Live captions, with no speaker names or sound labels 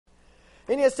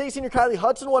Indiana State senior Kylie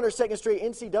Hutson won her second straight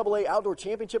NCAA outdoor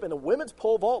championship in the women's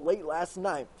pole vault late last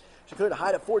night. She cleared a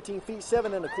height of 14 feet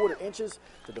 7 1/4 inches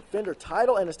to defend her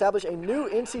title and establish a new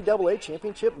NCAA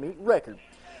championship meet record.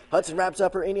 Hutson wraps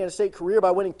up her Indiana State career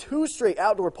by winning 2 straight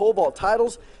outdoor pole vault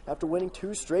titles after winning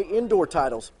 2 straight indoor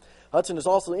titles. Hutson is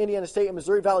also the Indiana State and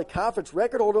Missouri Valley Conference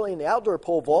record holder in the outdoor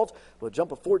pole vault with a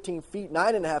jump of 14 feet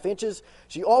 9 1/2 inches.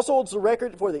 She also holds the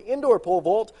record for the indoor pole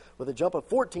vault with a jump of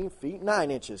 14 feet 9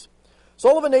 inches.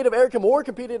 Sullivan native Erica Moore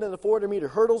competed in the 400-meter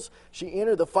hurdles. She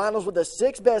entered the finals with the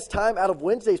 6th best time out of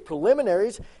Wednesday's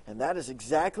preliminaries, and that is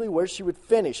exactly where she would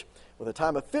finish, with a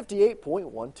time of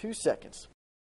 58.12 seconds.